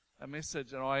a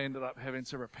message, and I ended up having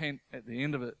to repent at the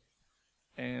end of it.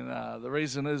 And the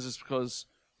reason is because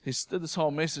he did this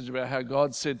whole message about how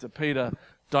God said to Peter,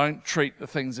 don't treat the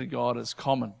things of God as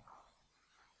common.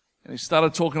 And he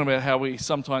started talking about how we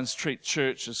sometimes treat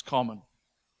church as common.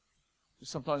 We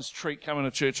sometimes treat coming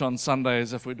to church on Sunday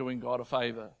as if we're doing God a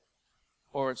favor,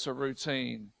 or it's a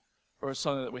routine, or it's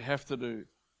something that we have to do.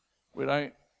 We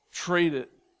don't treat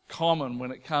it common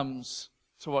when it comes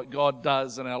to what God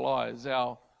does in our lives.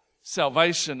 Our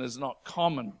salvation is not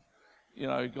common. You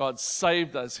know, God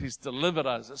saved us. He's delivered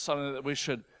us. It's something that we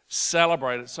should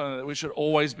celebrate. It's something that we should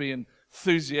always be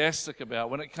enthusiastic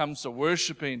about. When it comes to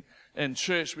worshiping in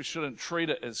church, we shouldn't treat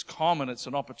it as common. It's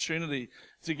an opportunity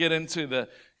to get into the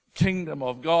kingdom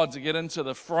of God, to get into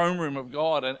the throne room of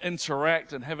God and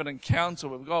interact and have an encounter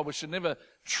with God. We should never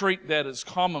treat that as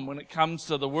common. When it comes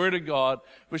to the Word of God,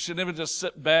 we should never just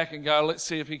sit back and go, let's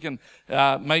see if He can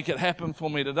make it happen for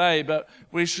me today. But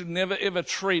we should never ever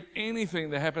treat anything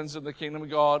that happens in the kingdom of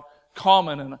God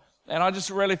common. And I just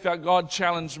really felt God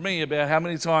challenged me about how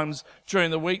many times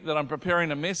during the week that I'm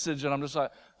preparing a message and I'm just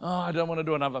like, oh, I don't want to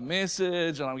do another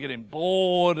message, and I'm getting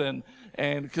bored. And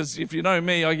because if you know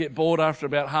me, I get bored after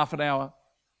about half an hour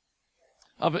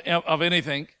of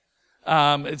anything.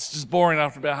 It's just boring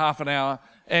after about half an hour.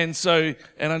 And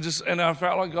I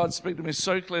felt like God speak to me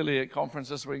so clearly at conference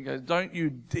this week. He goes, don't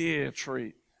you dare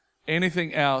treat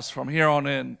anything else from here on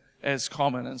in as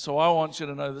common. And so I want you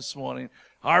to know this morning,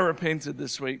 I repented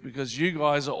this week because you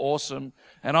guys are awesome,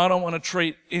 and I don't want to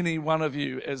treat any one of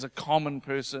you as a common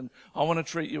person. I want to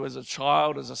treat you as a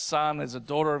child, as a son, as a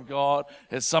daughter of God,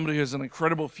 as somebody who has an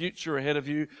incredible future ahead of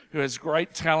you, who has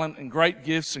great talent and great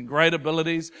gifts and great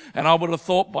abilities. And I would have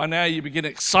thought by now you'd be getting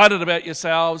excited about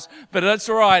yourselves, but that's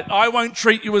all right. I won't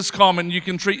treat you as common. You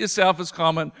can treat yourself as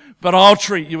common, but I'll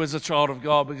treat you as a child of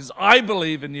God because I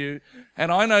believe in you.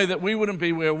 And I know that we wouldn't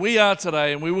be where we are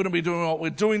today, and we wouldn't be doing what we're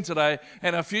doing today,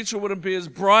 and our future wouldn't be as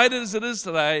bright as it is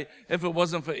today if it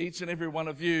wasn't for each and every one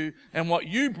of you and what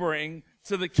you bring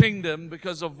to the kingdom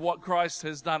because of what Christ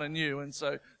has done in you. And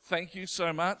so thank you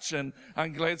so much, and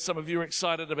I'm glad some of you are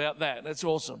excited about that. That's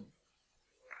awesome.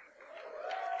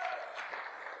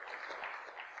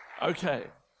 Okay,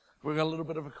 we've got a little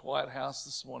bit of a quiet house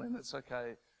this morning. That's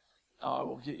okay. I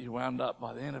will get you wound up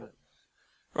by the end of it.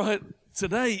 Right,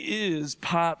 today is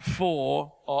part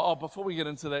 4. Before we get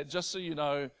into that, just so you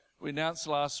know, we announced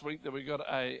last week that we got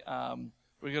a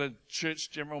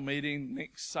church general meeting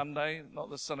next Sunday,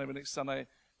 not this Sunday, but next Sunday.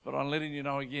 But I'm letting you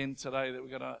know again today that we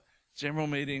got a general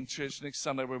meeting church next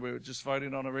Sunday where we're just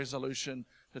voting on a resolution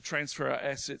to transfer our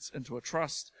assets into a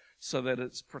trust so that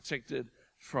it's protected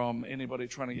from anybody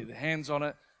trying to get their hands on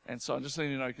it. And so I'm just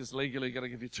letting you know because legally I've got to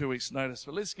give you 2 weeks' notice.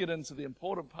 But let's get into the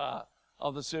important part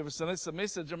of the service, and that's the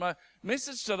message. And my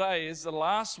message today is the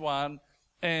last one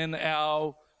in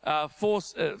our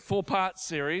 4-part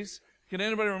series. Can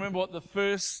anybody remember what the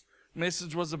first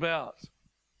message was about?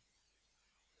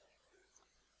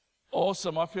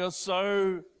 Awesome. I feel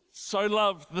so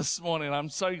loved this morning. I'm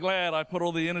so glad I put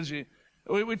all the energy.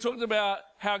 We talked about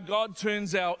how God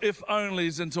turns our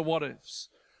if-onlys into what-ifs.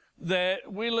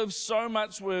 That we live so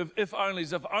much with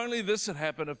if-onlys. If only this had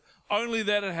happened. If only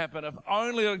that had happened. If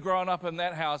only I'd grown up in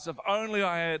that house. If only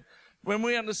I had. When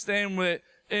we understand we're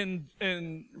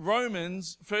in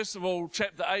Romans, first of all,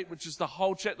 chapter 8, which is the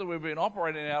whole chapter we've been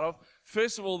operating out of,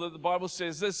 first of all, that the Bible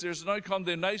says this: there's no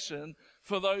condemnation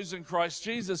for those in Christ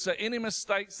Jesus. So any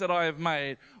mistakes that I have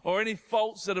made or any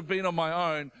faults that have been on my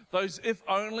own, those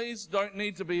if-onlys don't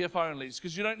need to be if-onlys,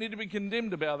 because you don't need to be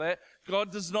condemned about that.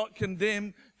 God does not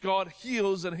condemn. God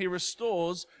heals and He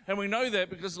restores. And we know that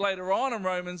because later on in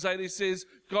Romans 8 He says,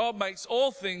 God makes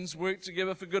all things work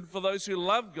together for good for those who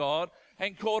love God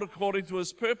and called according to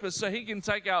His purpose. So He can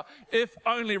take our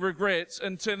if-only regrets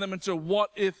and turn them into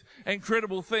what-if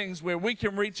incredible things where we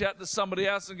can reach out to somebody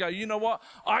else and go, you know what?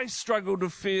 I struggled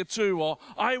with fear too, or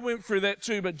I went through that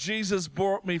too, but Jesus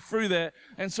brought me through that.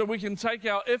 And so we can take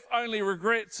our if-only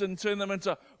regrets and turn them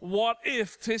into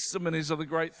what-if testimonies of the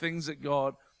great things that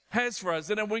God has for us.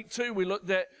 Then in week 2, we looked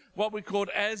at what we called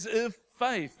as-if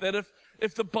faith. That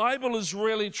if the Bible is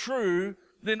really true,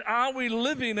 then are we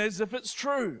living as if it's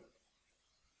true?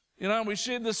 You know, we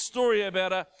shared this story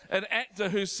about an actor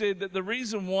who said that the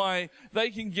reason why they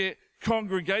can get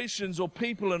congregations or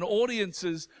people and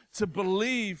audiences to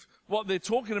believe what they're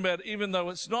talking about, even though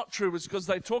it's not true, is because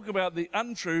they talk about the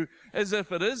untrue as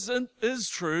if it is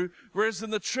true. Whereas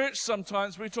in the church,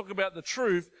 sometimes we talk about the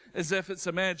truth as if it's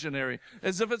imaginary,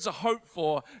 as if it's a hope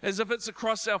for, as if it's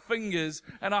across our fingers,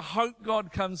 and I hope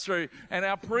God comes through. And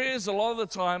our prayers a lot of the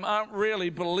time aren't really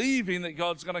believing that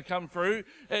God's going to come through.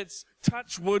 It's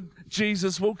touch wood,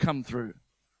 Jesus will come through.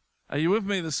 Are you with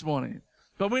me this morning?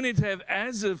 But we need to have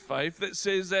as-if faith that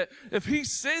says that if he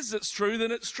says it's true,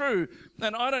 then it's true.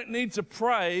 And I don't need to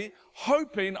pray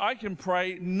hoping. I can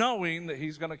pray knowing that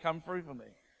he's going to come through for me,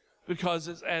 because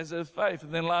it's as-if faith.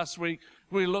 And then last week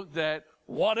we looked at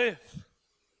what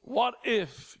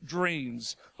if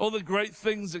dreams, all the great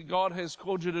things that God has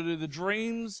called you to do, the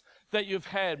dreams that you've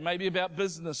had, maybe about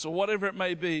business or whatever it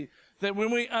may be, that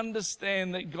when we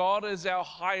understand that God is our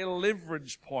high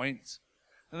leverage point,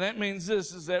 and that means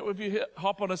this, is that if you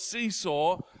hop on a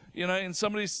seesaw,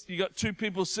 and you got two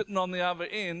people sitting on the other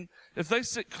end, if they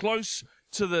sit close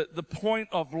to the point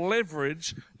of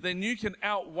leverage, then you can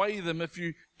outweigh them if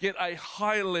you get a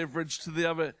high leverage to the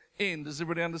other end. Does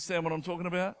everybody understand what I'm talking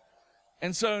about?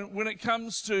 And so when it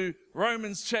comes to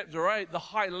Romans chapter 8, the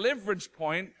high leverage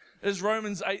point is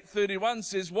Romans 8:31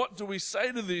 says, what do we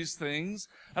say to these things?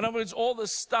 In other words, all the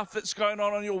stuff that's going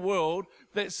on in your world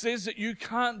that says that you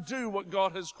can't do what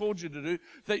God has called you to do,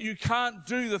 that you can't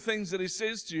do the things that he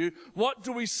says to you. What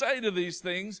do we say to these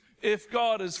things? If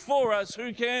God is for us,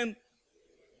 who can?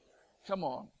 Come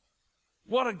on.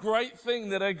 What a great thing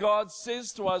that our God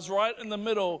says to us right in the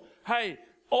middle. Hey,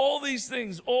 all these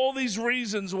things, all these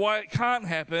reasons why it can't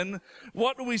happen,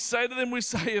 what do we say to them? We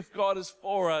say, if God is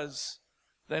for us,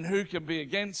 then who can be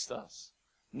against us?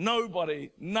 Nobody,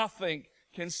 nothing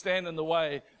can stand in the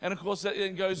way. And of course, that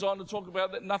then goes on to talk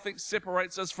about that nothing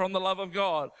separates us from the love of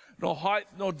God. Nor height,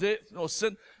 nor depth, nor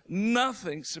sin.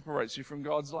 Nothing separates you from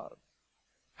God's love.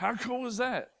 How cool is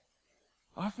that?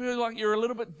 I feel like you're a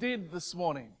little bit dead this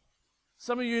morning.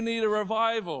 Some of you need a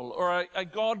revival or a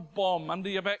God bomb under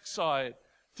your backside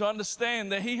to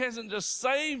understand that he hasn't just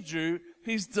saved you,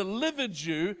 he's delivered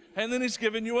you, and then he's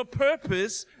given you a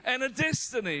purpose and a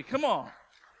destiny. Come on.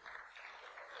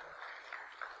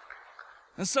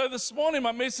 And so this morning,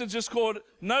 my message is called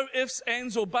No Ifs,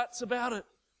 Ands, or Buts About It.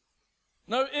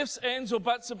 No ifs, ands, or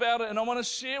buts about it. And I want to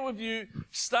share with you,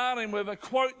 starting with a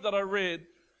quote that I read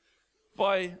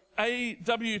by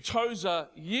A.W. Tozer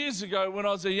years ago when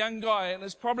I was a young guy, and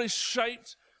it's probably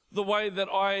shaped the way that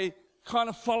I kind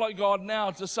of follow God now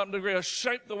to some degree. Or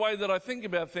shaped the way that I think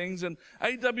about things. And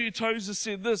A.W. Tozer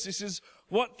said this. He says,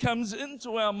 what comes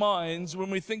into our minds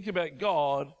when we think about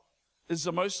God is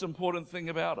the most important thing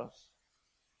about us.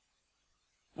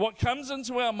 What comes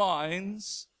into our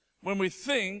minds when we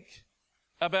think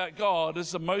about God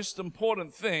is the most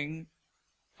important thing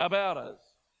about us.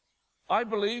 I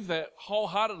believe that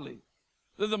wholeheartedly.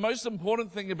 That the most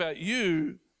important thing about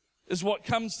you is what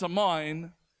comes to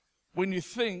mind when you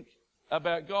think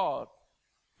about God.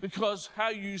 Because how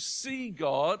you see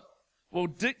God will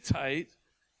dictate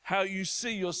how you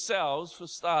see yourselves, for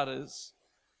starters,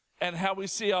 and how we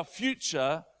see our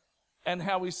future and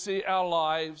how we see our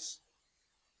lives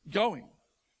going.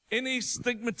 Any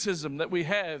stigmatism that we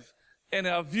have in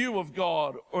our view of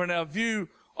God or in our view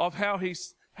of how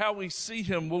we see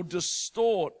him will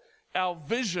distort our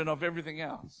vision of everything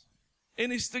else.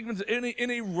 Any stigmatism,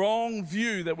 any wrong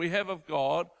view that we have of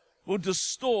God will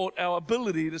distort our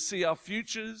ability to see our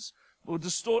futures, will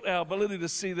distort our ability to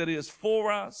see that he is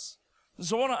for us. And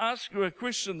so I want to ask you a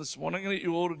question this morning. I'm going to get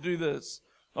you all to do this.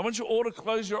 I want you all to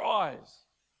close your eyes.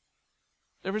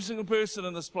 Every single person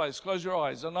in this place, close your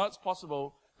eyes. I know it's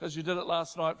possible because you did it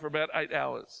last night for about 8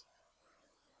 hours.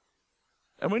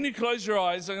 And when you close your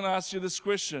eyes, I'm going to ask you this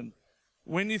question.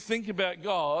 When you think about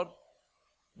God,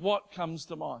 what comes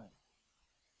to mind?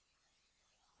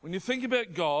 When you think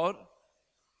about God,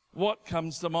 what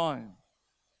comes to mind?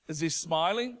 Is he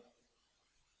smiling?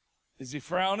 Is he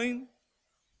frowning?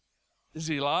 Is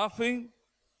he laughing?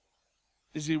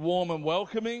 Is he warm and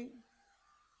welcoming?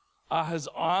 Are his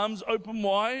arms open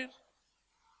wide?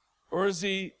 Or is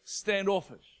he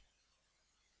standoffish?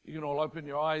 You can all open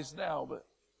your eyes now, but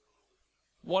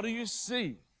what do you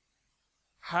see?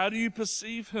 How do you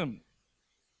perceive him?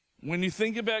 When you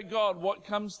think about God, what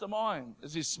comes to mind?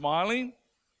 Is he smiling?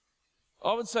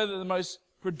 I would say that the most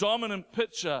predominant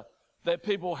picture that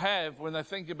people have when they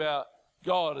think about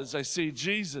God is they see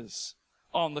Jesus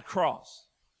on the cross.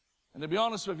 And to be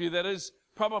honest with you, that is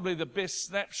probably the best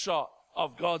snapshot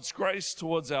of God's grace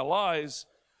towards our lives.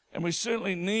 And we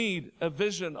certainly need a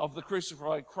vision of the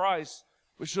crucified Christ.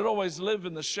 We should always live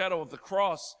in the shadow of the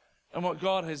cross and what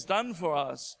God has done for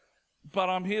us. But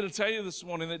I'm here to tell you this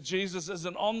morning that Jesus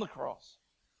isn't on the cross.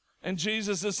 And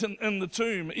Jesus isn't in the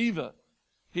tomb either.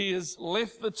 He has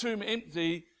left the tomb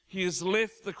empty. He has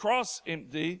left the cross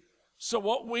empty. So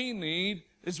what we need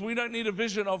is we don't need a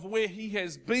vision of where he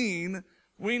has been.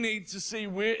 We need to see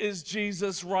where is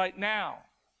Jesus right now.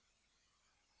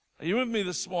 Are you with me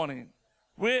this morning?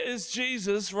 Where is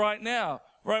Jesus right now?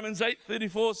 Romans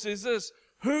 8:34 says this,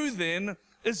 who then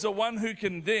is the one who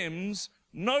condemns?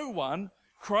 No one.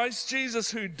 Christ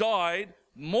Jesus, who died,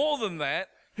 more than that,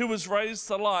 who was raised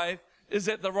to life, is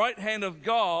at the right hand of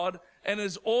God and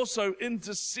is also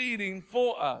interceding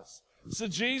for us. So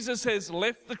Jesus has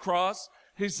left the cross,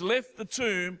 he's left the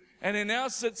tomb, and he now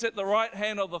sits at the right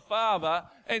hand of the Father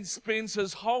and spends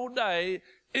his whole day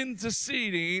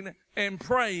interceding and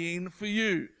praying for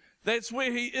you. That's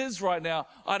where he is right now.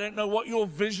 I don't know what your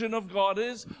vision of God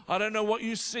is. I don't know what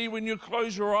you see when you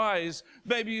close your eyes.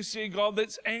 Maybe you see a God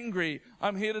that's angry.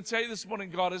 I'm here to tell you this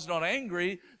morning, God is not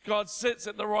angry. God sits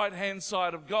at the right-hand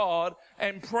side of God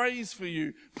and prays for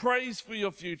you, prays for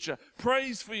your future,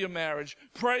 prays for your marriage,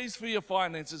 prays for your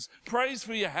finances, prays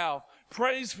for your health,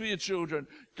 prays for your children.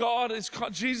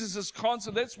 Jesus is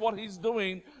constant. That's what he's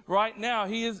doing right now.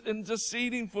 He is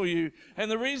interceding for you.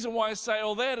 And the reason why I say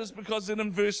all that is because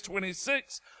in verse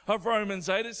 26 of Romans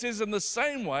 8, it says, in the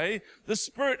same way, the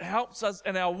Spirit helps us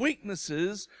in our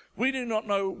weaknesses. We do not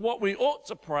know what we ought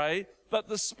to pray, but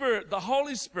the Spirit, the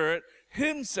Holy Spirit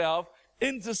himself,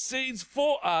 intercedes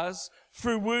for us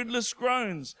through wordless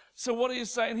groans. So what are you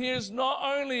saying here is not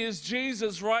only is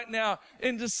Jesus right now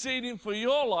interceding for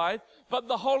your life, but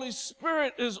the Holy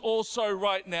Spirit is also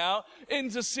right now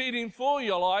interceding for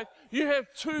your life. You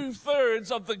have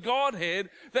 2/3 of the Godhead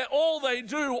that all they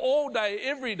do all day,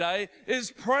 every day,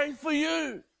 is pray for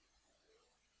you.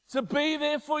 To be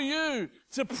there for you,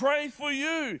 to pray for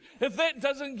you. If that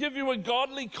doesn't give you a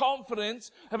godly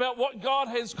confidence about what God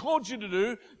has called you to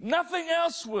do, nothing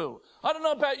else will. I don't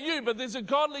know about you, but there's a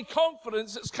godly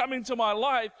confidence that's coming to my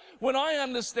life when I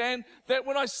understand that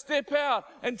when I step out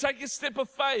and take a step of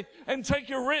faith and take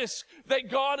a risk, that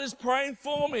God is praying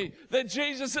for me, that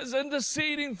Jesus is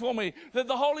interceding for me, that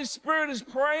the Holy Spirit is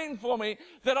praying for me,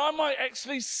 that I might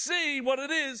actually see what it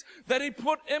is that he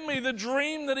put in me, the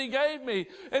dream that he gave me.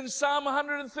 In Psalm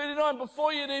 139,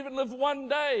 before you'd even lived one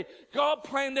day, God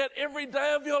planned out every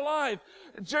day of your life.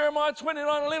 Jeremiah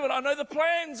 29:11, I know the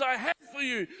plans I have for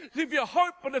you, to give you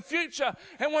hope in the future.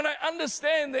 And when I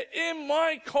understand that in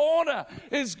my corner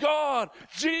is God,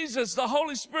 Jesus, the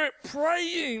Holy Spirit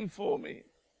praying for me,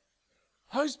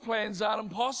 those plans aren't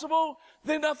impossible.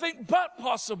 They're nothing but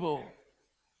possible.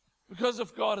 Because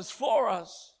if God is for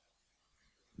us,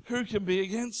 who can be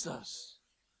against us?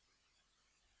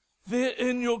 They're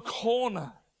in your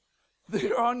corner.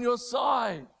 They're on your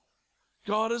side.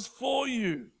 God is for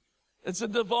you. It's a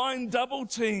divine double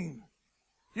team.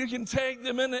 You can tag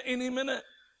them in at any minute.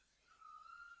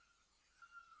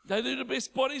 They do the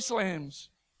best body slams.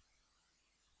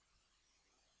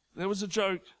 There was a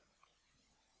joke.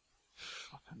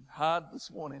 Fucking hard this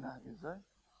morning, aren't you, eh?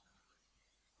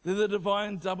 They're the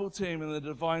divine double team, and the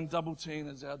divine double team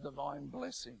is our divine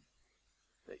blessing.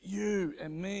 That you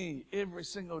and me, every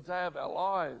single day of our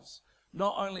lives,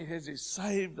 not only has he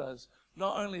saved us,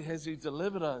 not only has he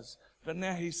delivered us, but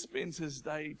now he spends his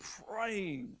day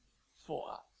praying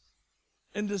for us,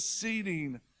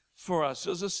 interceding for us.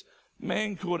 There's this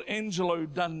man called Angelo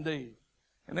Dundee.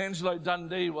 And Angelo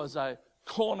Dundee was a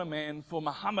corner man for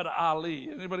Muhammad Ali.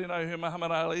 Anybody know who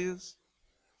Muhammad Ali is?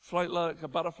 Float like a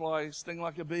butterfly, sting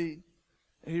like a bee.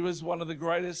 He was one of the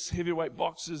greatest heavyweight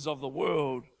boxers of the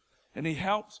world. And he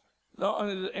helped, not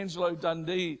only did Angelo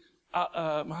Dundee,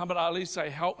 Muhammad Ali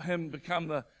help him become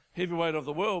the heavyweight of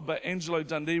the world, but Angelo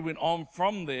Dundee went on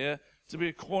from there to be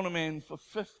a cornerman for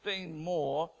 15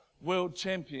 more world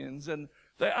champions. And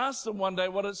they asked him one day,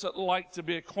 what is it like to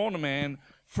be a cornerman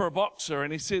for a boxer?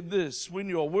 And he said this: when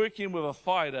you're working with a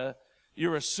fighter,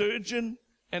 you're a surgeon,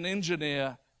 an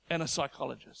engineer, and a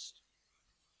psychologist.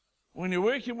 When you're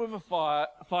working with a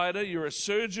fighter, you're a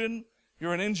surgeon,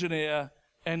 you're an engineer,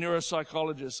 and you're a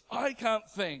psychologist. I can't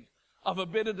think of a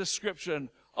better description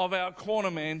of our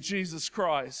cornerman, Jesus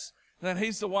Christ, than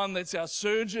he's the one that's our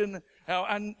surgeon, our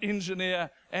engineer,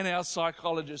 and our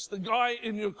psychologist. The guy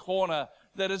in your corner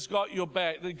that has got your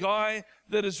back, the guy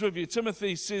that is with you.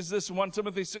 Timothy says this in 1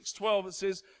 Timothy 6:12, it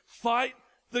says, fight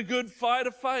the good fight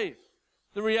of faith.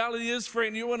 The reality is,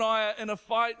 friend, you and I are in a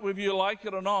fight, whether you like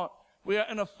it or not. We are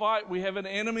in a fight. We have an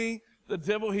enemy. The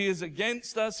devil, he is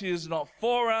against us. He is not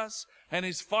for us. And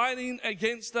he's fighting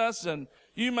against us. And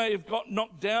you may have got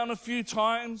knocked down a few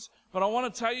times. But I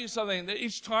want to tell you something, that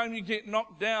each time you get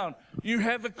knocked down, you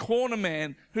have a corner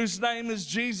man whose name is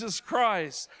Jesus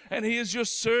Christ. And he is your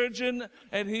surgeon,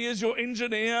 and he is your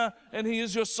engineer, and he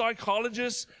is your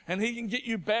psychologist. And he can get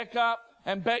you back up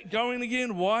and back going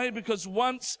again. Why? Because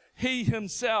once he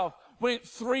himself went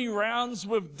 3 rounds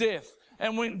with death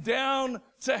and went down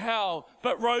to hell,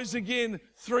 but rose again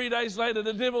 3 days later.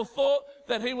 The devil thought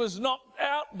that he was knocked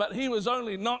out, but he was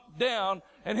only knocked down,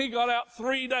 and he got out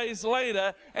 3 days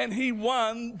later and he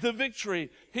won the victory.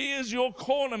 He is your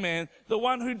corner man, the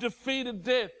one who defeated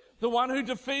death, the one who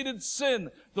defeated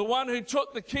sin, the one who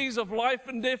took the keys of life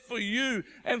and death for you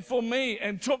and for me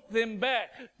and took them back.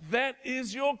 That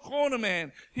is your corner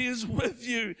man. He is with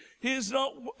you. He is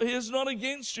not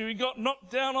against you. He got knocked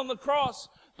down on the cross,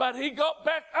 but he got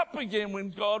back up again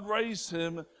when God raised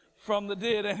him from the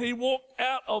dead. And he walked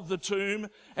out of the tomb,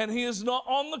 and he is not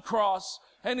on the cross,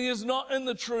 and he is not in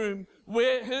the tomb.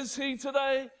 Where is he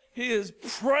today? He is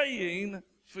praying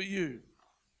for you.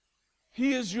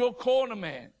 He is your corner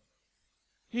man.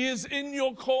 He is in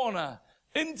your corner,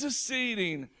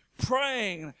 interceding,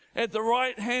 praying at the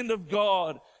right hand of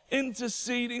God,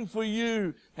 interceding for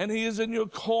you. And he is in your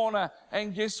corner.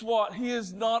 And guess what? He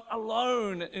is not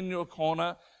alone in your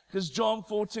corner. Because John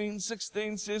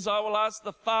 14:16 says, I will ask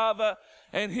the Father,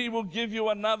 and he will give you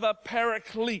another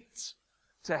paraclete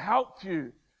to help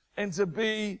you and to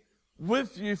be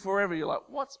with you forever. You're like,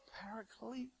 what's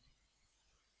paraclete?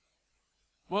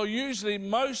 Well, usually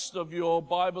most of your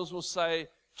Bibles will say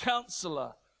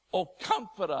counselor or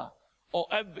comforter or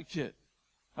advocate.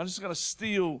 I'm just going to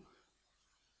steal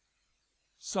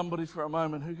somebody for a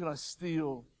moment. Who can I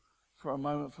steal for a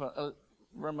moment?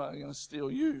 Remember, I'm going to steal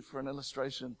you for an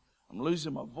illustration. I'm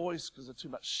losing my voice because of too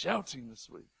much shouting this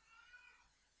week.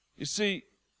 You see,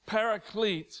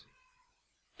 paraclete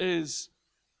is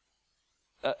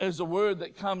a word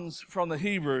that comes from the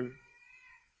Hebrew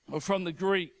or from the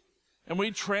Greek, and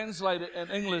we translate it in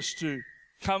English to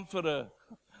comforter.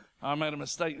 I made a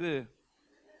mistake there.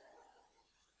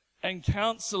 And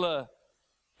counselor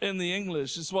in the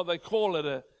English is what they call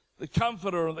it, the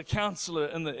comforter or the counselor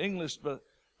in the English, but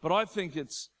I think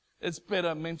it's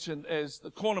better mentioned as the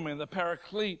corner man. The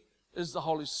paraclete is the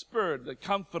Holy Spirit, the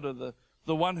comforter,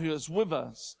 the one who is with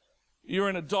us. You're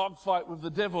in a dogfight with the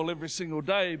devil every single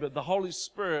day, but the Holy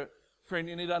Spirit, friend,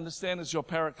 you need to understand, is your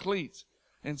paraclete.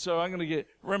 And so I'm going to get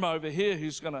Remo over here,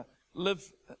 who's going to live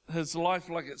his life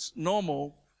like it's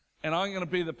normal, and I'm going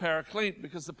to be the paraclete,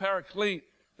 because the paraclete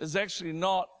is actually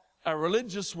not a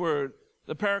religious word.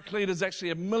 The paraclete is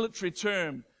actually a military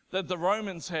term that the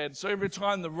Romans had. So every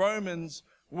time the Romans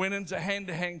went into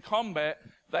hand-to-hand combat,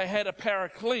 they had a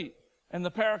paraclete, and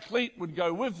the paraclete would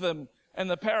go with them, and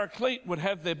the paraclete would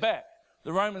have their back.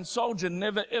 The Roman soldier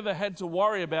never ever had to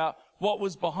worry about what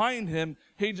was behind him.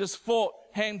 He just fought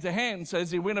hand-to-hand. So as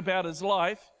he went about his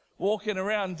life, walking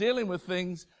around dealing with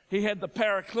things, he had the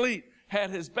paraclete,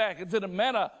 had his back. It didn't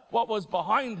matter what was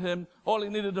behind him. All he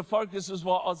needed to focus was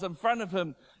what was in front of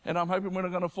him. And I'm hoping we're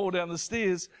not going to fall down the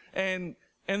stairs. And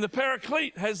the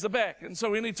paraclete has the back. And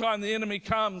so anytime the enemy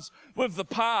comes with the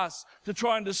past to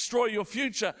try and destroy your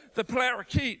future, the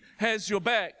paraclete has your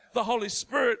back. The Holy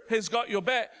Spirit has got your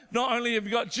back. Not only have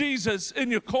you got Jesus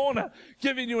in your corner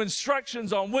giving you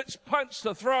instructions on which punch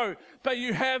to throw, but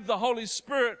you have the Holy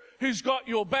Spirit who's got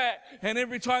your back. And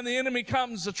every time the enemy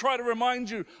comes to try to remind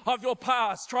you of your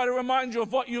past, try to remind you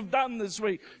of what you've done this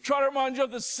week, try to remind you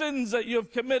of the sins that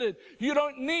you've committed, you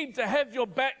don't need to have your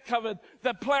back covered.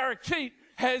 The paraclete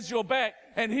has your back,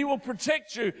 and he will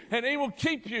protect you, and he will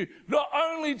keep you. Not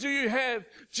only do you have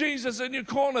Jesus in your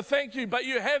corner, thank you, but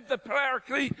you have the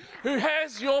paraclete who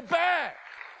has your back.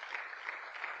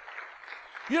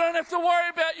 You don't have to worry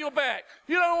about your back.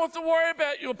 You don't have to worry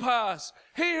about your past.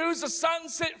 He who's the Son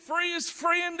set free is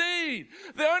free indeed.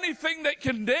 The only thing that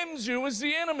condemns you is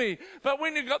the enemy. But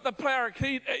when you've got the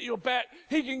paraclete at your back,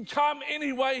 he can come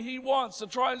any way he wants to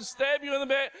try and stab you in the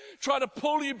back, try to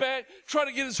pull you back, try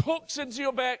to get his hooks into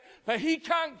your back. But he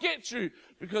can't get you,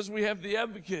 because we have the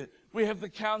advocate, we have the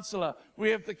counselor, we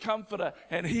have the comforter,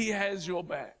 and he has your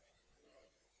back.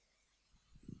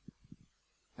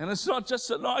 And it's not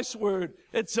just a nice word,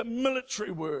 it's a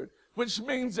military word, which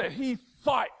means that he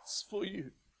fights for you.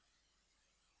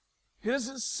 He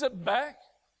doesn't sit back.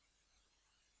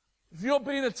 If you're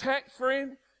being attacked,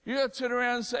 friend, you got to turn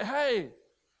around and say, hey,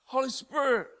 Holy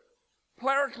Spirit,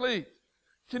 Paraclete,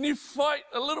 can you fight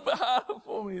a little bit harder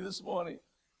for me this morning?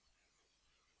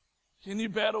 Can you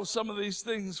battle some of these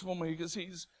things for me? Because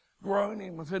he's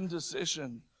groaning with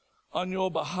intercession on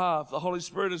your behalf. The Holy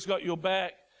Spirit has got your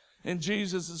back, and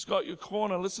Jesus has got your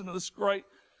corner. Listen to this great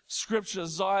scripture.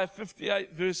 Isaiah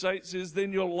 58 verse 8 says,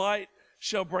 then your light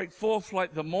shall break forth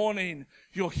like the morning.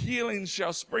 Your healing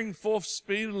shall spring forth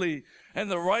speedily,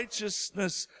 and the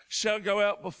righteousness shall go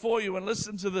out before you. And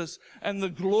listen to this. And the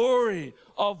glory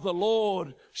of the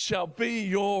Lord shall be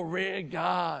your rear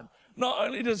guard. Not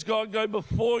only does God go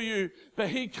before you, but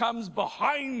he comes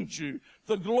behind you.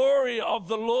 The glory of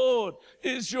the Lord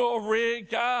is your rear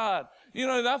guard. You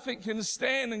know, nothing can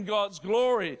stand in God's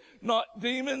glory. Not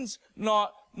demons,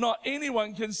 not not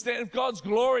anyone can stand. If God's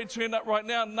glory turned up right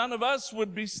now, none of us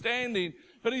would be standing.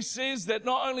 But he says that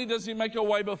not only does he make a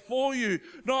way before you,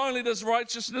 not only does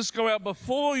righteousness go out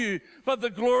before you, but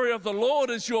the glory of the Lord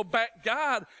is your back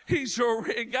guard. He's your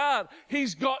rear guard.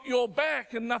 He's got your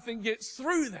back and nothing gets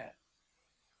through that.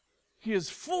 He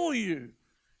is for you.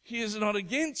 He is not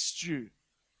against you.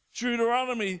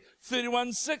 Deuteronomy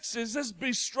 31:6 says this,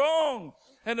 be strong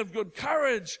and of good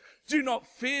courage. Do not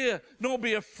fear, nor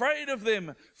be afraid of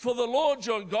them. For the Lord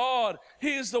your God,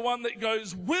 he is the one that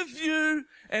goes with you,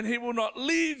 and he will not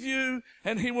leave you,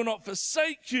 and he will not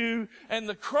forsake you. And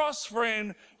the cross,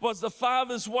 friend, was the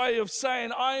Father's way of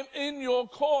saying, I am in your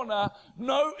corner.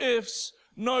 No ifs,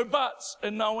 no buts,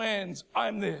 and no ands.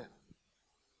 I'm there.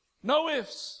 No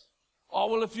ifs. Oh,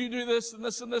 well, if you do this and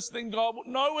this and this, then God will.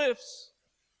 No ifs.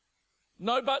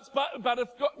 No buts, but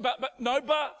no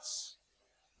buts.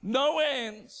 No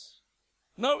ands.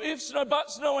 No ifs, no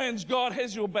buts, no ands. God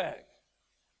has your back.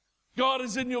 God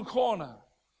is in your corner.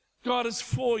 God is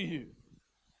for you.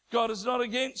 God is not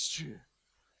against you.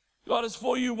 God is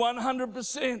for you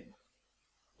 100%.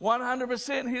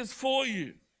 100% he is for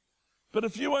you. But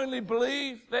if you only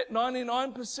believe that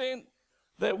 99%,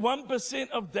 that 1%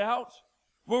 of doubt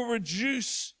will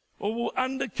reduce or will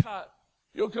undercut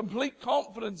your complete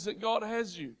confidence that God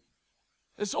has you.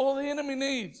 It's all the enemy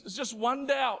needs. It's just one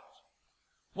doubt,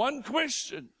 one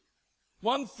question,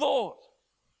 one thought.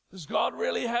 Does God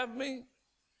really have me?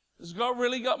 Has God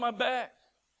really got my back?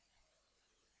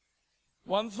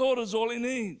 One thought is all he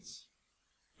needs.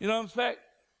 You know, in fact,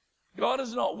 God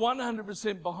is not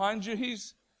 100% behind you.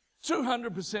 He's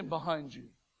 200% behind you.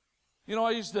 You know,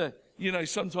 I used to,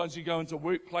 sometimes you go into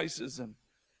workplaces and,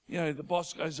 the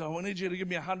boss goes, oh, I need you to give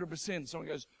me 100%. Someone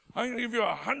goes, I'm going to give you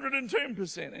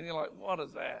 110%. And you're like, what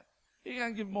is that? You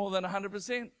can't give more than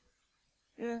 100%.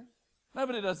 Yeah.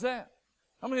 Nobody does that.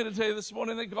 I'm here to tell you this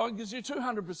morning that God gives you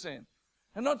 200%.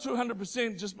 And not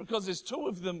 200% just because there's two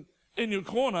of them in your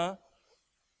corner,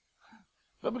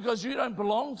 but because you don't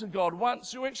belong to God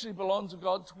once, you actually belong to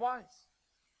God twice.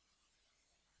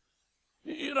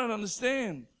 You don't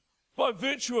understand. By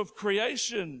virtue of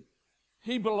creation,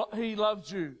 He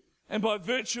loved you. And by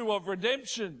virtue of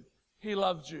redemption, He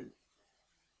loved you.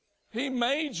 He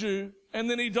made you and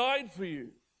then He died for you.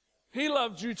 He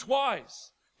loved you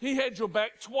twice. He had your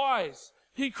back twice.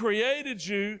 He created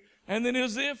you and then He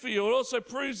was there for you. It also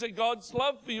proves that God's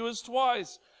love for you is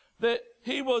twice. That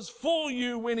He was for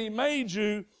you when He made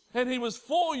you and He was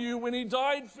for you when He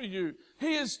died for you.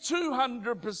 He is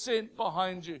 200%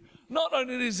 behind you. Not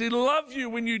only does He love you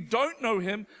when you don't know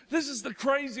Him, this is the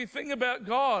crazy thing about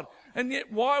God. And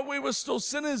yet while we were still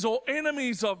sinners or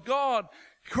enemies of God,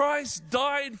 Christ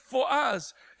died for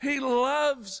us. He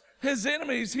loves His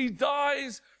enemies. He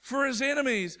dies for His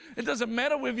enemies. It doesn't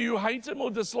matter whether you hate Him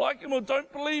or dislike Him or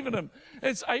don't believe in Him.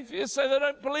 It's atheists say they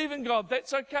don't believe in God.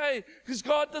 That's okay, because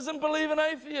God doesn't believe in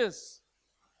atheists.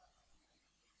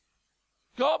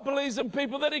 God believes in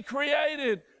people that He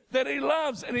created, that He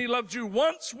loves, and He loved you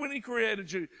once when He created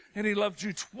you, and He loved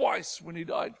you twice when He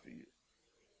died for you.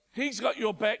 He's got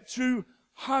your back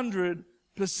 200%.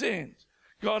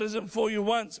 God isn't for you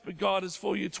once, but God is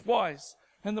for you twice.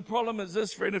 And the problem is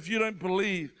this, friend, if you don't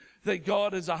believe that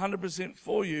God is 100%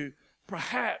 for you,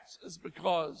 perhaps it's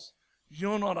because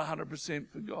you're not 100%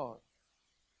 for God.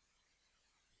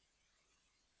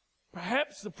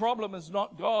 Perhaps the problem is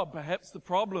not God. Perhaps the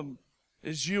problem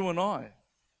is you and I.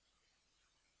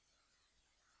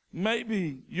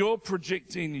 Maybe you're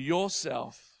projecting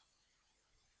yourself.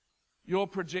 You're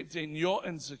projecting your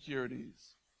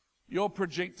insecurities. You're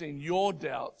projecting your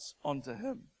doubts onto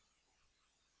Him.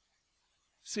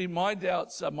 See, my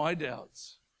doubts are my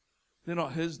doubts. They're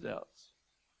not His doubts.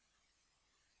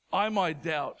 I might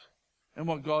doubt in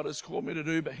what God has called me to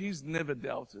do, but He's never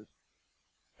doubted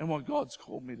in what God's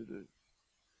called me to do.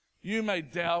 You may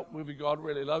doubt whether God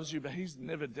really loves you, but He's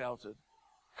never doubted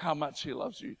how much He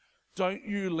loves you. Don't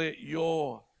you let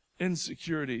your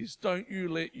insecurities, don't you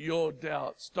let your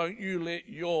doubts, don't you let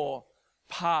your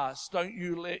past, don't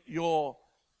you let your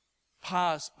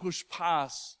past push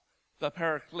past the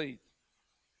Paraclete.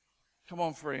 Come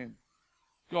on, friend.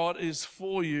 God is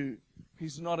for you.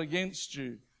 He's not against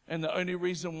you. And the only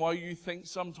reason why you think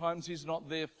sometimes He's not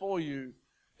there for you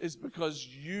is because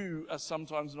you are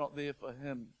sometimes not there for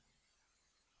Him.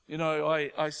 You know,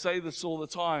 I say this all the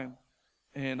time,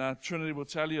 and Trinity will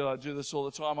tell you I do this all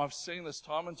the time. I've seen this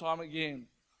time and time again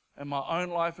in my own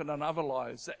life and in other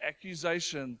lives. The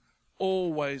accusation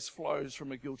always flows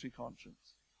from a guilty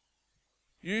conscience.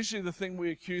 Usually the thing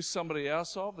we accuse somebody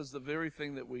else of is the very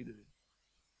thing that we do.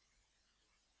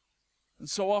 And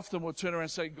so often we'll turn around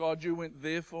and say, God, you went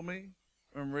there for me.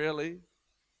 And really,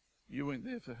 You weren't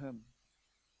there for him.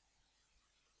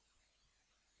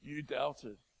 You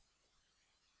doubted.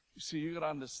 You see, you got to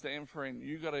understand, friend,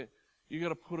 you got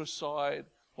to put aside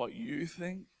what you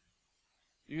think.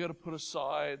 You got to put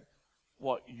aside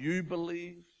what you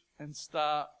believe and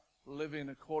start living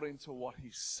according to what he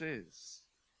says.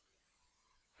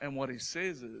 And what he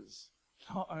says is,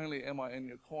 not only am I in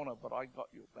your corner, but I got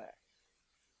your back.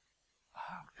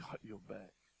 I've got your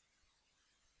back.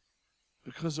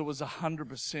 Because it was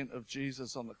 100% of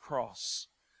Jesus on the cross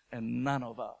and none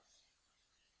of us.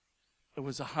 It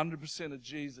was 100% of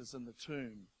Jesus in the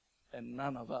tomb and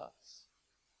none of us.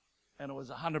 And it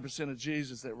was 100% of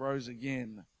Jesus that rose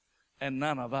again and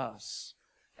none of us.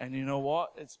 And you know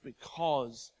what? It's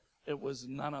because it was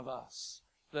none of us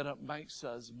that it makes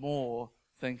us more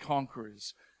than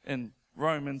conquerors. In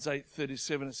Romans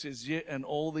 8:37 it says, yet in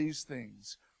all these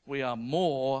things we are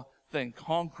more than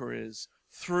conquerors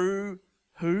through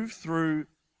who? Through,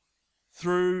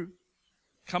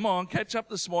 come on, catch up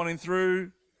this morning,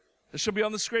 through, it should be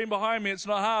on the screen behind me, it's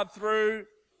not hard, through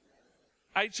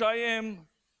H-I-M.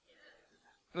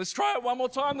 Let's try it one more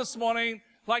time this morning,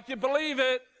 like you believe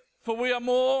it, for we are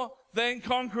more than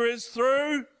conquerors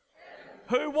through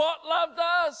who, what? Loved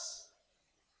us.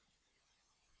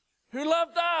 Who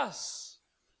loved us.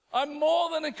 I'm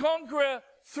more than a conqueror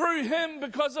through him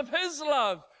because of his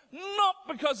love. Not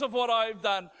because of what I've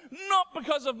done. Not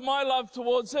because of my love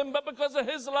towards him, but because of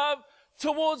his love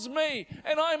towards me.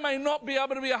 And I may not be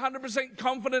able to be 100%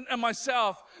 confident in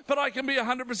myself, but I can be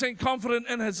 100% confident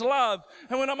in his love.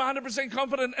 And when I'm 100%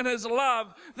 confident in his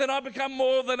love, then I become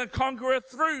more than a conqueror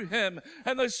through him.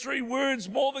 And those three words,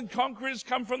 more than conquerors,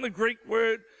 come from the Greek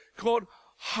word called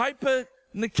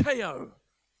hypernikeo.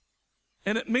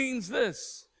 And it means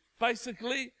this.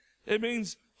 Basically, it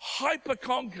means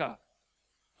hyper-conquer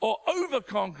or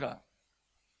over-conquer,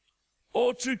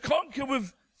 or to conquer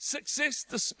with success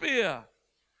to spare,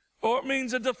 or it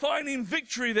means a defining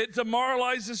victory that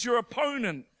demoralizes your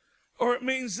opponent, or it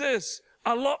means this,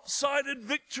 a lopsided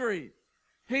victory.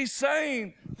 He's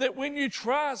saying that when you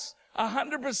trust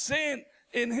 100%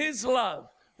 in his love,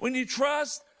 when you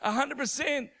trust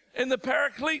 100% in the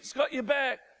Paraclete's got your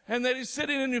back, and that he's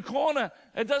sitting in your corner,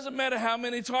 it doesn't matter how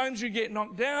many times you get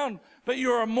knocked down, but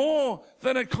you are more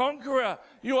than a conqueror.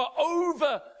 You are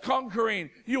over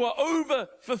conquering. You are over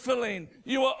fulfilling.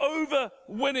 You are over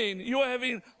winning. You are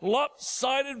having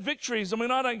lopsided victories. I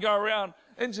mean, I don't go around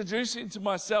introducing to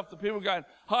myself to people going,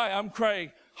 hi, I'm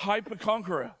Craig, hyper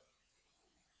conqueror.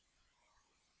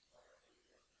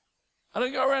 I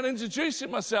don't go around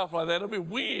introducing myself like that. It'd be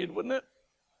weird, wouldn't it?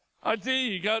 I dare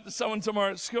you go up to someone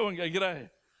tomorrow at school and go, g'day,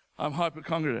 I'm hyper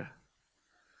conqueror.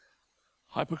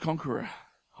 Hyper conqueror.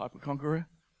 Hyper conqueror.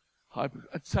 Hyper.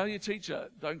 Tell your teacher,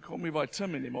 don't call me by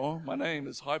Tim anymore. My name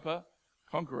is Hyper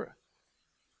Conqueror.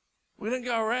 We don't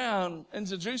go around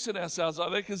introducing ourselves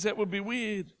like that because that would be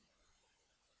weird.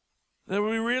 That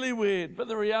would be really weird. But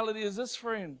the reality is this,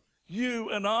 friend. You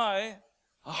and I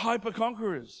are hyper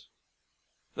conquerors.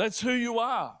 That's who you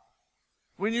are.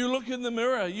 When you look in the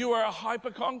mirror, you are a hyper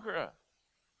conqueror.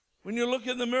 When you look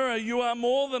in the mirror, you are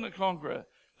more than a conqueror.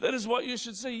 That is what you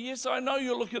should see. Yes, I know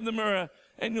you'll look in the mirror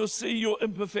and you'll see your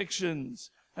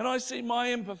imperfections. And I see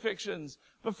my imperfections.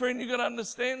 But friend, you've got to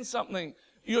understand something.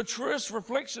 Your truest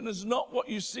reflection is not what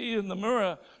you see in the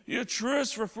mirror. Your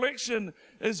truest reflection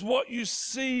is what you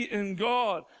see in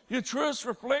God. Your truest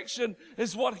reflection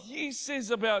is what he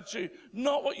says about you,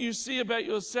 not what you see about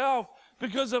yourself.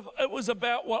 Because if it was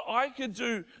about what I could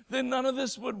do, then none of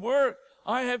this would work.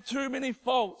 I have too many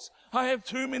faults. I have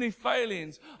too many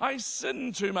failings. I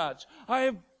sin too much. I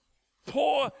have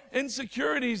poor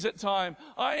insecurities at times.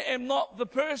 I am not the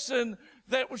person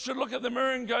that should look at the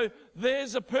mirror and go,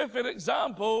 there's a perfect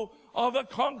example of a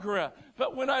conqueror.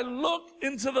 But when I look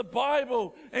into the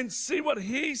Bible and see what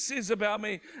he says about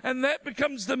me, and that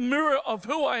becomes the mirror of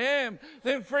who I am,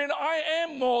 then friend, I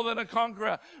am more than a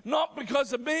conqueror. Not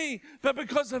because of me, but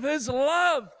because of his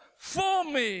love for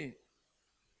me.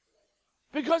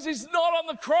 Because he's not on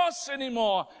the cross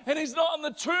anymore, and he's not on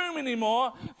the tomb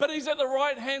anymore, but he's at the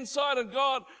right-hand side of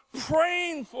God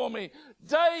praying for me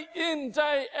day in,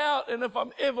 day out. And if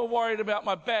I'm ever worried about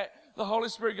my back, the Holy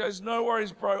Spirit goes, no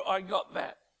worries, bro, I got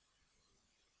that.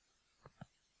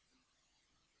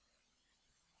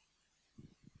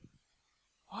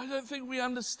 I don't think we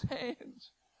understand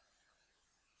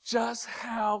just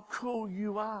how cool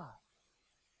you are.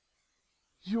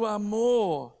 You are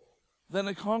more than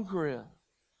a conqueror.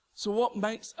 So what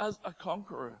makes us a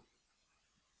conqueror?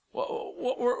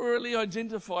 What really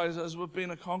identifies us with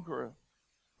being a conqueror?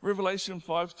 Revelation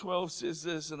 5:12 says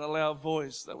this in a loud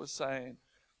voice that was saying,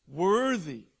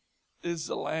 worthy is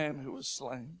the Lamb who was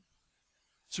slain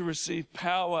to receive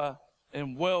power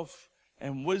and wealth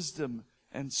and wisdom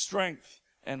and strength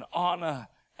and honor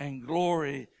and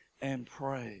glory and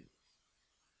praise.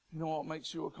 You know what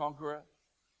makes you a conqueror?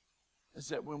 Is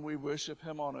that when we worship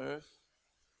him on earth,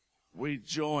 we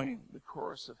join the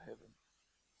chorus of heaven,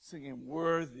 singing,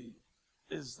 worthy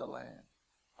is the Lamb.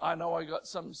 I know I got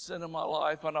some sin in my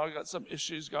life. I know I got some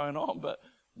issues going on, but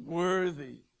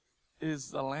worthy is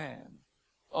the Lamb.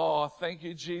 Oh, thank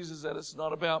you, Jesus, that it's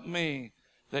not about me,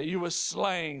 that you were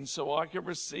slain so I could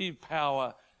receive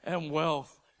power and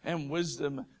wealth and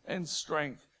wisdom and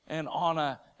strength and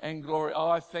honor and glory. Oh,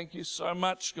 I thank you so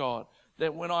much, God,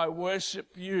 that when I worship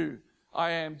you,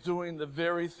 I am doing the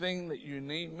very thing that you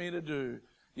need me to do.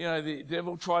 You know, the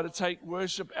devil tried to take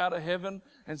worship out of heaven,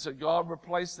 and so God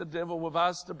replaced the devil with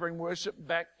us to bring worship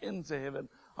back into heaven.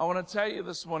 I want to tell you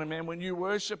this morning, man, when you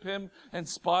worship him in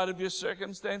spite of your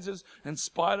circumstances, in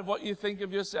spite of what you think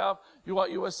of yourself,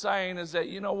 what you are saying is that,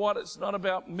 you know what, it's not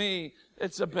about me,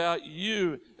 it's about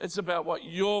you. It's about what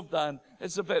you've done.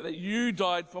 It's the fact that you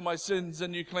died for my sins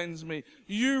and you cleansed me.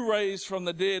 You raised from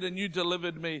the dead and you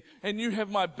delivered me. And you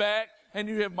have my back and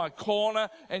you have my corner,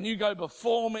 and you go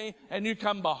before me, and you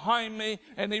come behind me,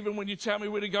 and even when you tell me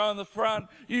where to go in the front,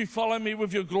 you follow me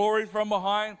with your glory from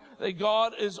behind. That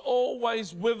God is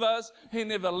always with us. He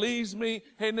never leaves me.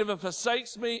 He never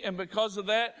forsakes me. And because of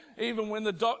that, even when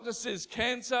the doctor says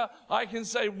cancer, I can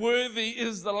say, worthy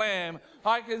is the Lamb.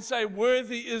 I can say,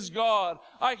 worthy is God.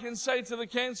 I can say to the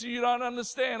cancer, you don't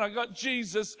understand. I got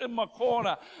Jesus in my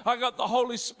corner. I got the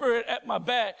Holy Spirit at my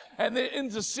back, and they're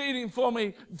interceding for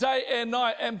me day and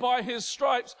night. And by his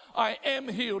stripes, I am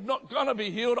healed. Not going to be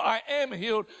healed. I am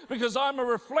healed because I'm a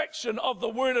reflection of the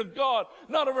Word of God,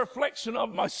 not a reflection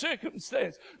of my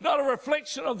circumstance, not a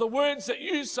reflection of the words that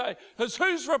you say. Because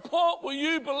whose report will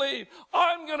you believe?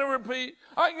 I'm going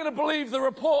to believe the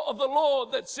report of the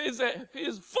Lord that says that if he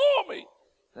is for me,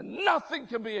 then nothing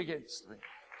can be against me.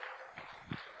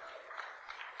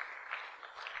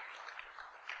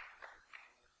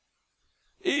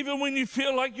 Even when you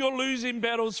feel like you're losing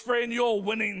battles, friend, you're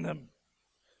winning them.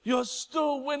 You're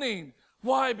still winning.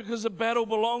 Why? Because the battle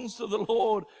belongs to the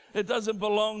Lord. It doesn't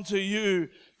belong to you.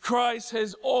 Christ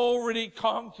has already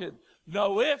conquered.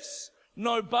 No ifs,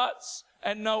 no buts,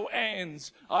 and no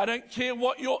ands. I don't care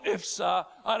what your ifs are.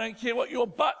 I don't care what your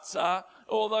buts are,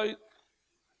 although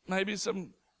maybe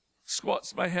some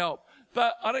squats may help.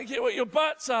 But I don't care what your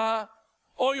buts are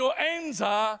or your ands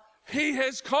are. He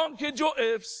has conquered your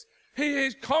ifs. He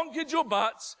has conquered your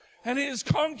buts. And he has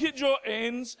conquered your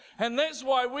ends. And that's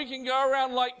why we can go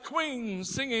around like queens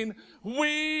singing,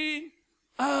 we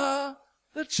are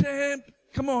the champ.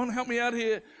 Come on, help me out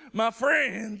here, my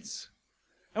friends.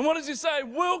 And what does he say?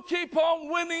 We'll keep on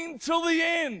winning till the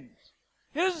end.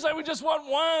 He doesn't say we just won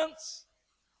once.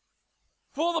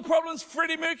 For all the problems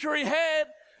Freddie Mercury had,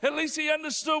 at least he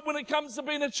understood when it comes to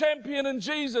being a champion in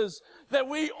Jesus that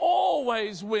we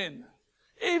always win.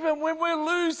 Even when we're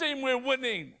losing, we're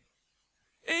winning.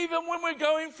 Even when we're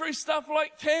going through stuff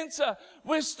like cancer,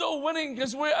 we're still winning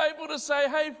because we're able to say,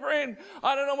 hey friend,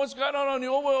 I don't know what's going on in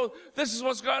your world. This is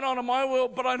what's going on in my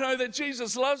world, but I know that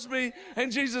Jesus loves me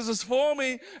and Jesus is for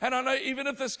me. And I know even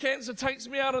if this cancer takes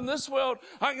me out in this world,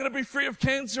 I'm going to be free of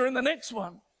cancer in the next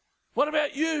one. What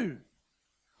about you?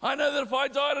 I know that if I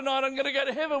die tonight, I'm going to go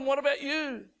to heaven. What about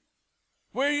you?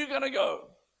 Where are you going to go?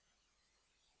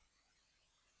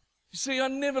 You see, I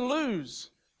never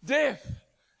lose. Death,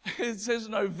 it says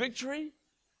no victory.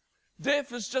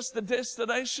 Death is just the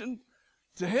destination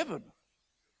to heaven.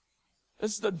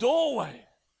 It's the doorway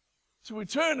to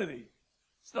eternity.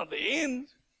 It's not the end.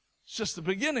 It's just the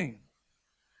beginning.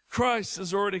 Christ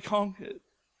has already conquered.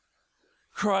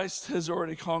 Christ has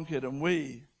already conquered, and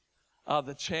we are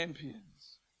the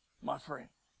champions, my friend.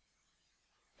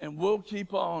 And we'll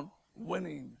keep on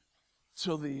winning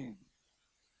till the end.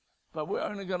 But we're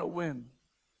only going to win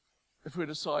if we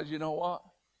decide, you know what?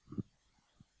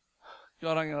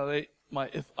 God, I'm going to let my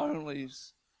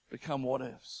if-onlys become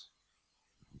what-ifs.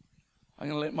 I'm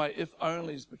going to let my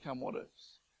if-onlys become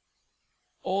what-ifs.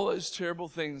 All those terrible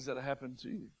things that happened to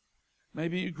you.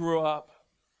 Maybe you grew up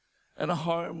in a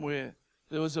home where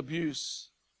there was abuse,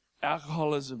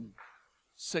 alcoholism,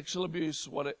 sexual abuse,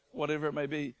 whatever it may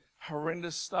be,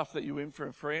 horrendous stuff that you went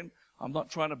through, friend. I'm not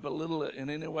trying to belittle it in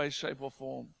any way, shape, or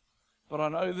form. But I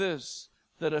know this,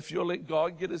 that if you'll let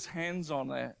God get his hands on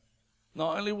that,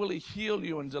 not only will he heal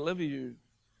you and deliver you,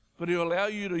 but he'll allow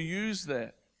you to use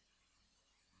that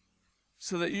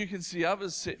so that you can see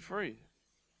others set free.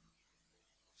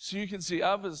 So you can see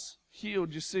others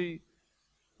healed. You see,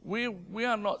 we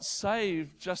are not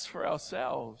saved just for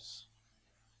ourselves.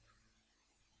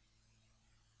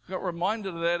 got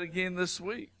reminded of that again this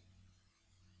week.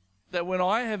 That when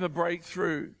I have a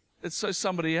breakthrough, it's so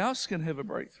somebody else can have a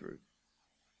breakthrough.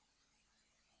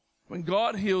 When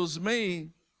God heals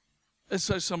me, it's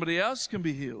so somebody else can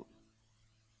be healed.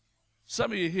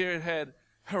 Some of you here had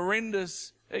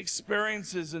horrendous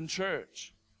experiences in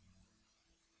church.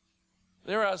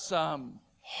 There are some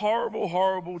horrible,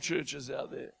 horrible churches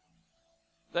out there.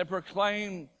 They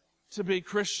proclaim to be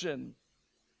Christian,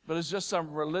 but it's just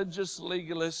some religious,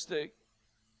 legalistic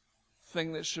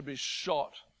thing that should be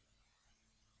shot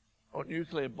or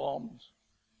nuclear bombed.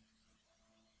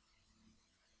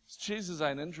 Jesus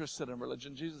ain't interested in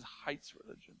religion. Jesus hates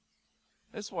religion.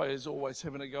 That's why he's always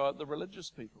having to go at the religious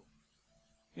people.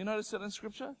 You notice that in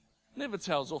Scripture? Never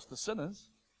tells off the sinners.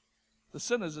 The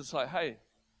sinners, it's like, hey,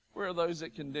 where are those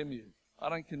that condemn you? I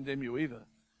don't condemn you either.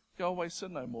 Go away,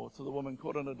 sin no more, to the woman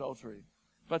caught in adultery.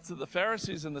 But to the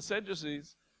Pharisees and the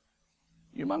Sadducees,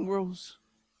 you mongrels,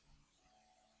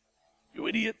 you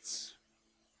idiots,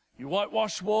 you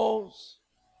whitewash walls.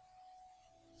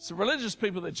 It's the religious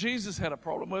people that Jesus had a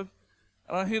problem with.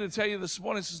 And I'm here to tell you this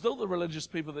morning, it's still the religious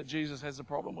people that Jesus has a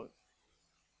problem with.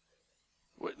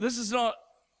 This is not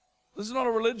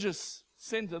a religious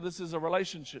center. This is a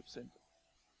relationship center.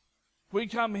 We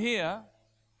come here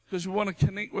because we want to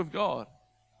connect with God.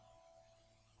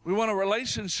 We want a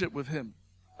relationship with Him.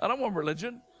 I don't want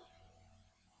religion.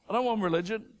 I don't want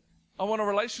religion. I want a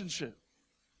relationship.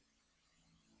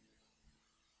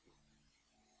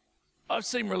 I've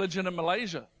seen religion in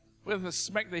Malaysia, where they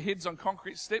smack their heads on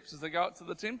concrete steps as they go up to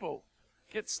the temple.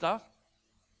 Get stuffed.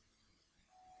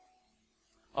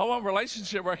 I want a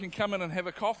relationship where I can come in and have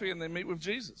a coffee and then meet with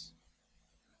Jesus.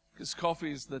 Because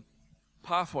coffee is the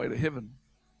pathway to heaven.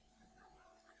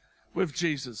 With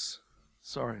Jesus.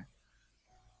 Sorry.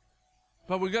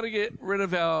 But we've got to get rid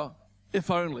of our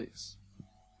if-onlys.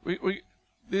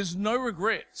 There's no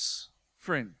regrets,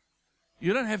 friend.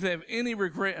 You don't have to have any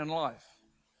regret in life.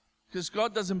 Because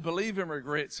God doesn't believe in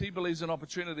regrets. He believes in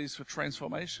opportunities for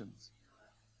transformations.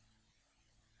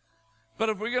 But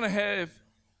if we're going to have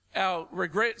our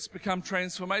regrets become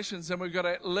transformations, then we've got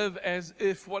to live as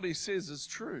if what He says is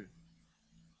true.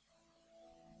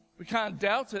 We can't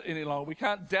doubt it any longer. We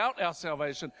can't doubt our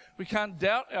salvation. We can't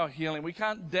doubt our healing. We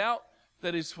can't doubt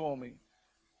that He's for me.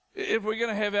 If we're going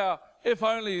to have our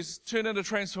if-onlys turn into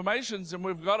transformations, then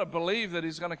we've got to believe that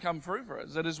He's going to come through for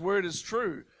us, that His word is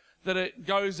true, that it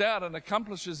goes out and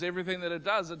accomplishes everything that it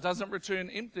does. It doesn't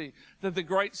return empty. That the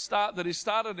great start that He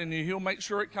started in you, He'll make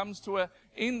sure it comes to an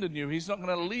end in you. He's not going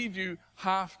to leave you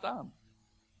half done.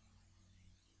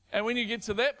 And when you get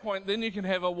to that point, then you can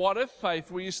have a what-if faith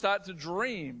where you start to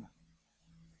dream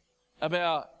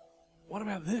about, what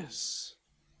about this?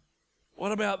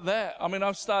 What about that? I mean,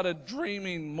 I've started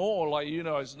dreaming more, like you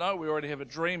guys know, we already have a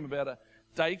dream about a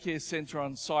daycare center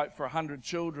on site for 100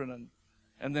 children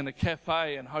and then a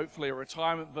cafe and hopefully a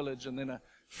retirement village and then a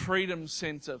freedom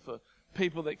center for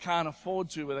people that can't afford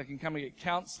to, where they can come and get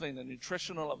counseling and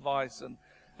nutritional advice and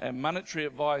monetary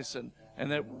advice, and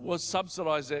that will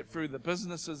subsidize that through the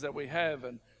businesses that we have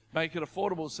and make it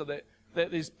affordable so that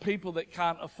these people that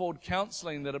can't afford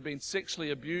counseling, that have been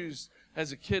sexually abused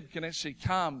as a kid, can actually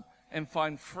come and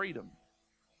find freedom.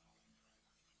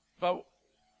 But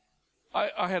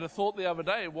I had a thought the other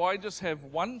day, why just have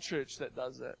one church that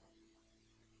does that?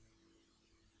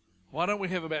 Why don't we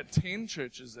have about 10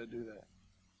 churches that do that?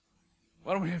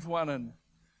 Why don't we have one in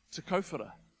Te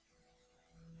Kaupara,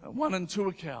 and one in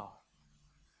Tuakau,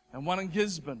 and one in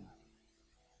Gisborne,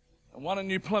 and one in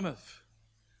New Plymouth?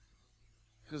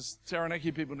 Because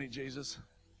Taranaki people need Jesus.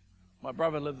 My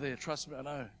brother lived there, trust me, I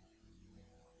know.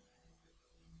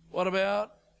 What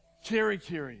about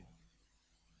Kerikeri?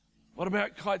 What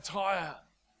about Kaitaia?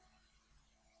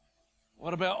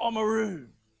 What about Oamaru?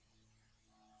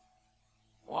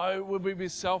 Why would we be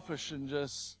selfish and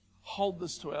just hold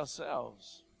this to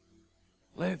ourselves?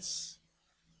 Let's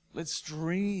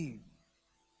dream.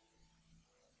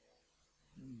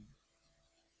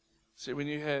 See, when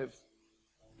you have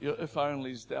your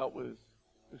if-onlys dealt with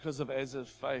because of as-if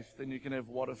faith, then you can have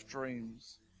what-if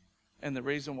dreams. And the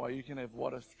reason why you can have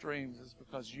what-if dreams is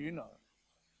because you know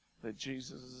that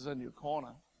Jesus is in your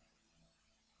corner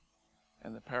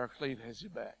and the Paraclete has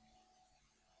your back.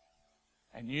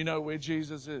 And you know where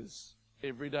Jesus is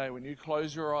every day. When you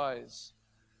close your eyes,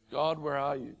 God, where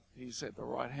are you? He's at the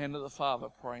right hand of the Father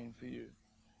praying for you,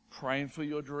 praying for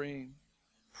your dream,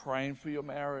 praying for your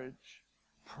marriage,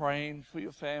 praying for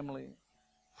your family,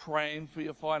 praying for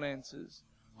your finances.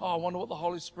 Oh, I wonder what the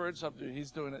Holy Spirit's up to.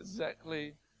 He's doing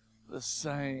exactly the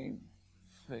same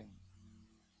thing.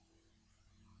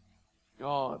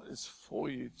 God is for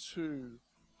you 200%.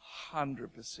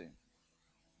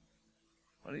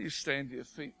 Why don't you stand to your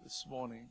feet this morning?